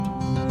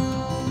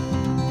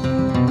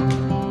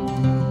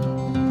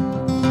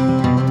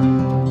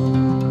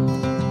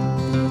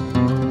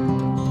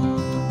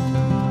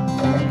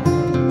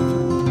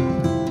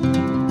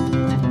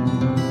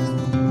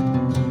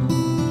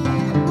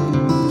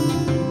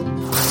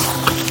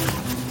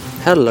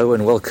Hello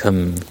and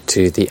welcome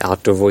to the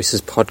Outdoor Voices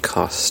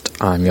podcast.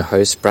 I'm your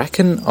host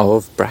Bracken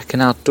of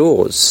Bracken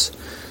Outdoors.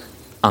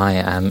 I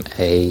am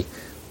a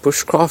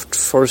bushcraft,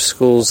 forest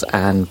schools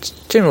and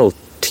general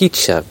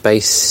teacher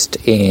based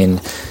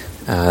in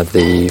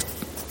the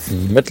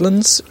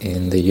Midlands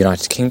in the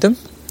United Kingdom.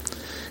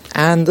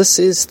 And this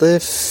is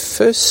the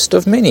first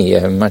of many,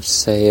 I might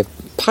say, a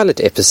pilot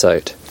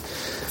episode.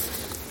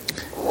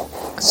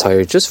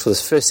 So just for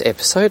this first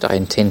episode, I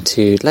intend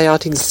to lay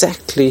out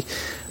exactly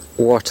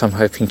what I'm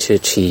hoping to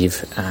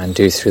achieve and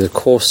do through the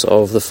course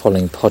of the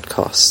following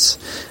podcasts.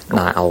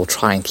 Now, I'll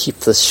try and keep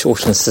this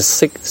short and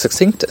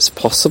succinct as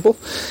possible,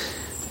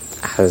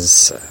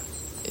 as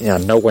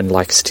no one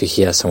likes to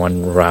hear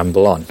someone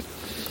ramble on.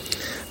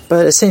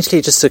 But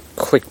essentially, just a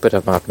quick bit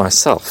about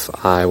myself.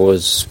 I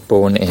was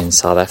born in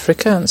South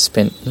Africa and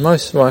spent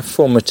most of my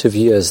formative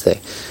years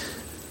there.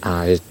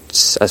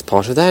 As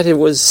part of that, it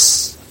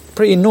was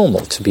pretty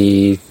normal to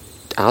be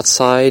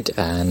outside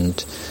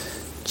and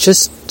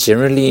just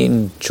generally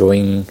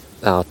enjoying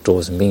the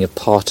outdoors and being a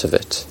part of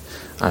it.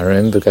 I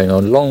remember going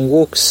on long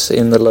walks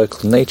in the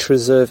local nature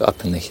reserve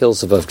up in the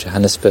hills above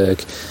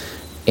Johannesburg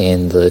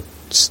in the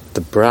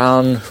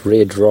brown,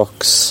 red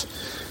rocks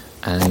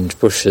and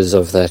bushes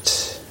of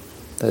that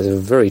are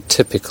very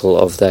typical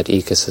of that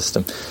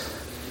ecosystem.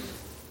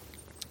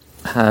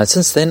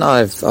 Since then,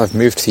 I've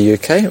moved to the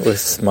UK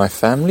with my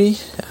family,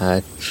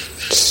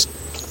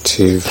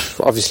 to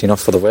obviously not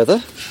for the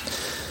weather,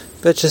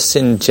 but just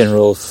in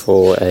general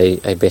for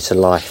a better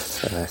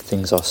life.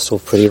 Things are still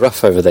pretty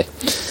rough over there.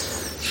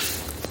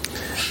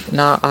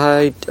 Now,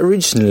 I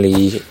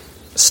originally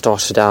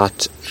started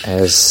out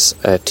as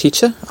a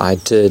teacher. I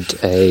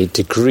did a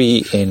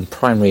degree in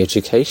primary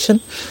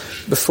education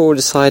before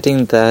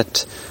deciding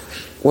that,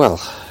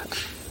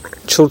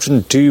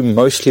 children do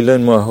mostly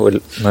learn more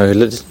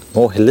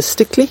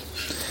holistically,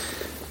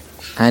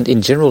 and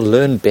in general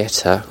learn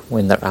better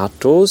when they're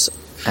outdoors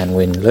and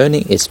when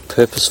learning is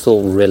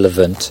purposeful,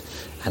 relevant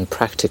and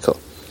practical.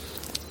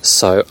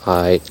 So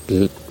I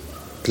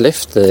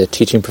left the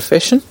teaching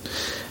profession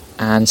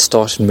and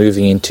started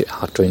moving into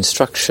outdoor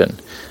instruction.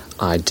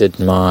 I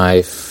did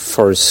my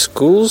forest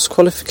schools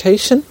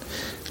qualification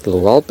a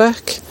little while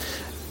back,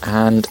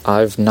 and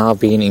I've now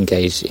been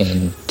engaged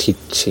in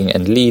teaching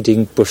and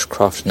leading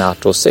bushcraft and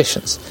outdoor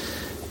sessions.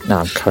 Now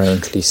I'm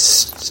currently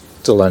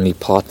still only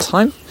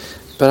part-time,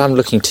 but I'm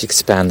looking to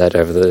expand that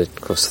over the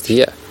course of the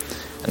year.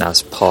 And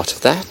as part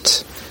of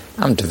that,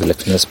 I'm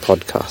developing this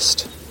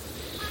podcast.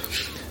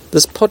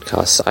 This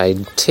podcast I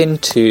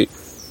intend to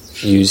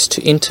use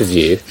to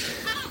interview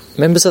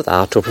members of the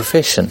outdoor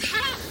profession.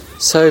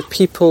 So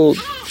people,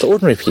 the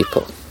ordinary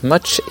people,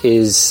 much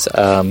is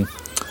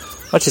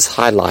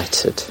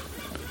highlighted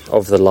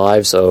of the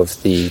lives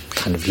of the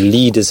kind of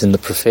leaders in the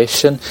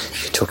profession.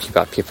 You're talking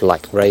about people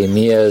like Ray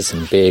Mears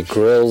and Bear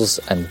Grylls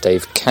and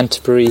Dave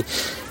Canterbury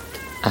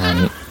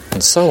and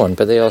so on.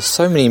 But there are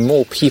so many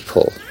more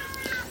people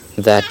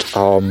that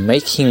are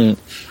making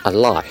a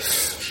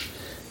life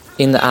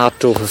in the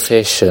outdoor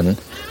profession,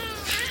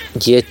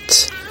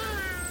 yet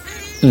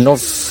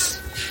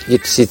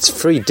it's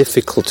very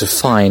difficult to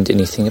find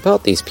anything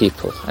about these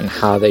people and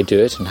how they do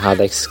it and how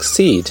they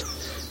succeed,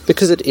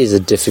 because it is a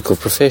difficult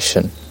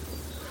profession.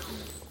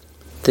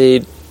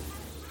 In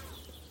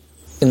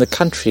this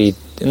country,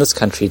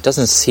 it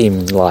doesn't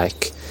seem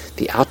like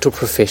the outdoor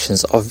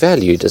professions are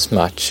valued as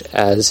much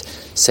as,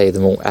 say,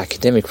 the more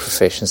academic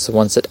professions, the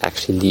ones that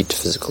actually lead to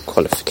physical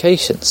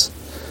qualifications.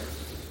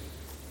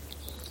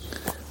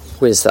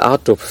 Whereas the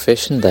outdoor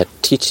profession that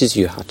teaches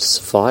you how to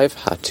survive,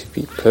 how to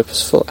be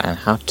purposeful, and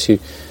how to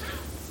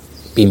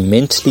be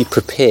mentally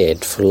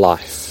prepared for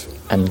life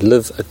and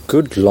live a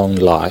good long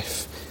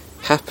life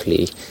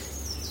happily,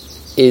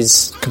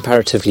 is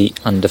comparatively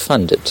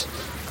underfunded.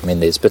 I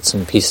mean, there's bits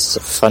and pieces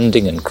of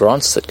funding and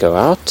grants that go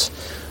out.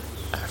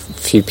 A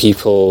few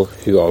people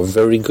who are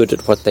very good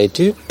at what they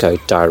do go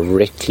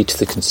directly to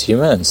the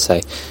consumer and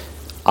say,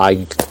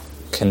 I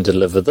can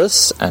deliver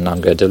this and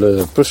I'm going to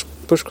deliver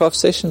bushcraft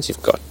sessions.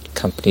 You've got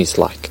companies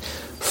like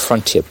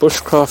Frontier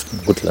Bushcraft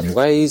and Woodland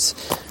Ways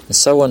and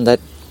so on that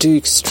do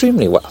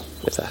extremely well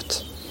with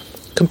that.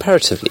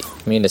 Comparatively,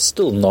 I mean, it's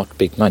still not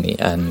big money,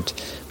 and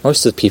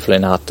most of the people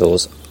in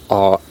outdoors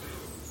are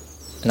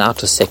in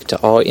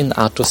the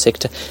outdoor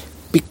sector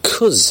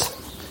because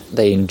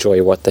they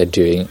enjoy what they're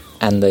doing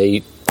and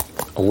they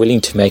are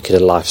willing to make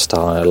it a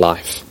lifestyle and a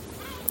life.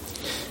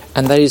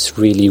 And that is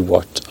really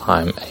what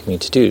I'm aiming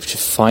to do, to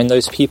find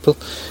those people,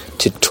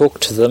 to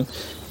talk to them,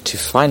 to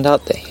find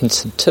out their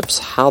hints and tips,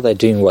 how they're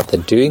doing what they're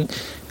doing,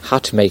 how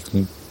to make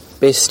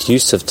best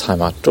use of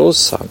time outdoors.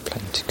 So I'm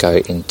planning to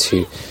go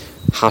into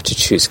how to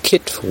choose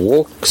kit for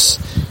walks,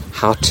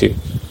 how to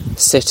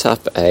set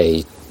up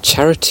a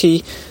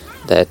charity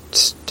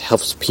that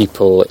helps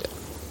people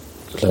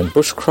learn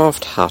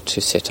bushcraft, how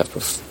to set up a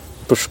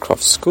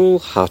bushcraft school,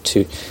 how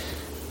to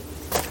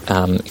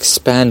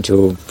expand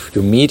your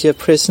media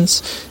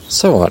presence,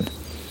 so on.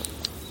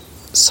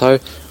 So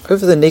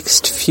over the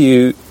next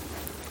few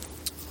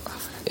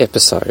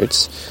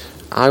episodes,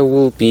 I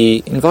will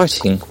be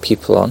inviting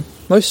people on,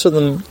 Most of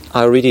them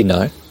I already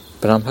know,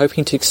 but I'm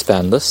hoping to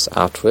expand this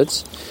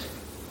outwards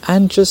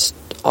and just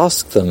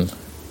ask them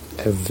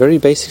a very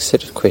basic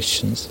set of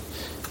questions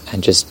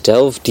and just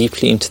delve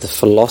deeply into the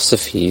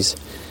philosophies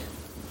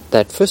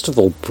that first of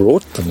all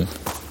brought them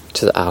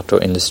to the outdoor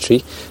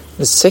industry,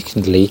 and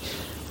secondly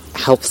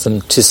help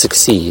them to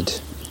succeed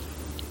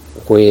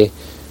where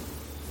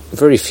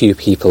very few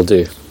people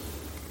do.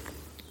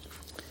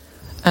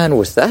 And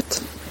with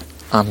that,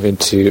 I'm going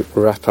to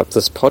wrap up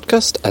this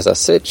podcast. As I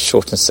said,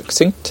 short and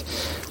succinct.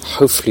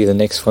 Hopefully the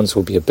next ones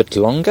will be a bit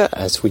longer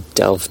as we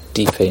delve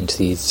deeper into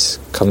these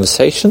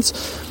conversations.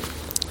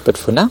 But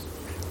for now,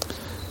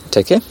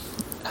 take care,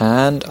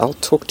 and I'll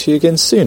talk to you again soon.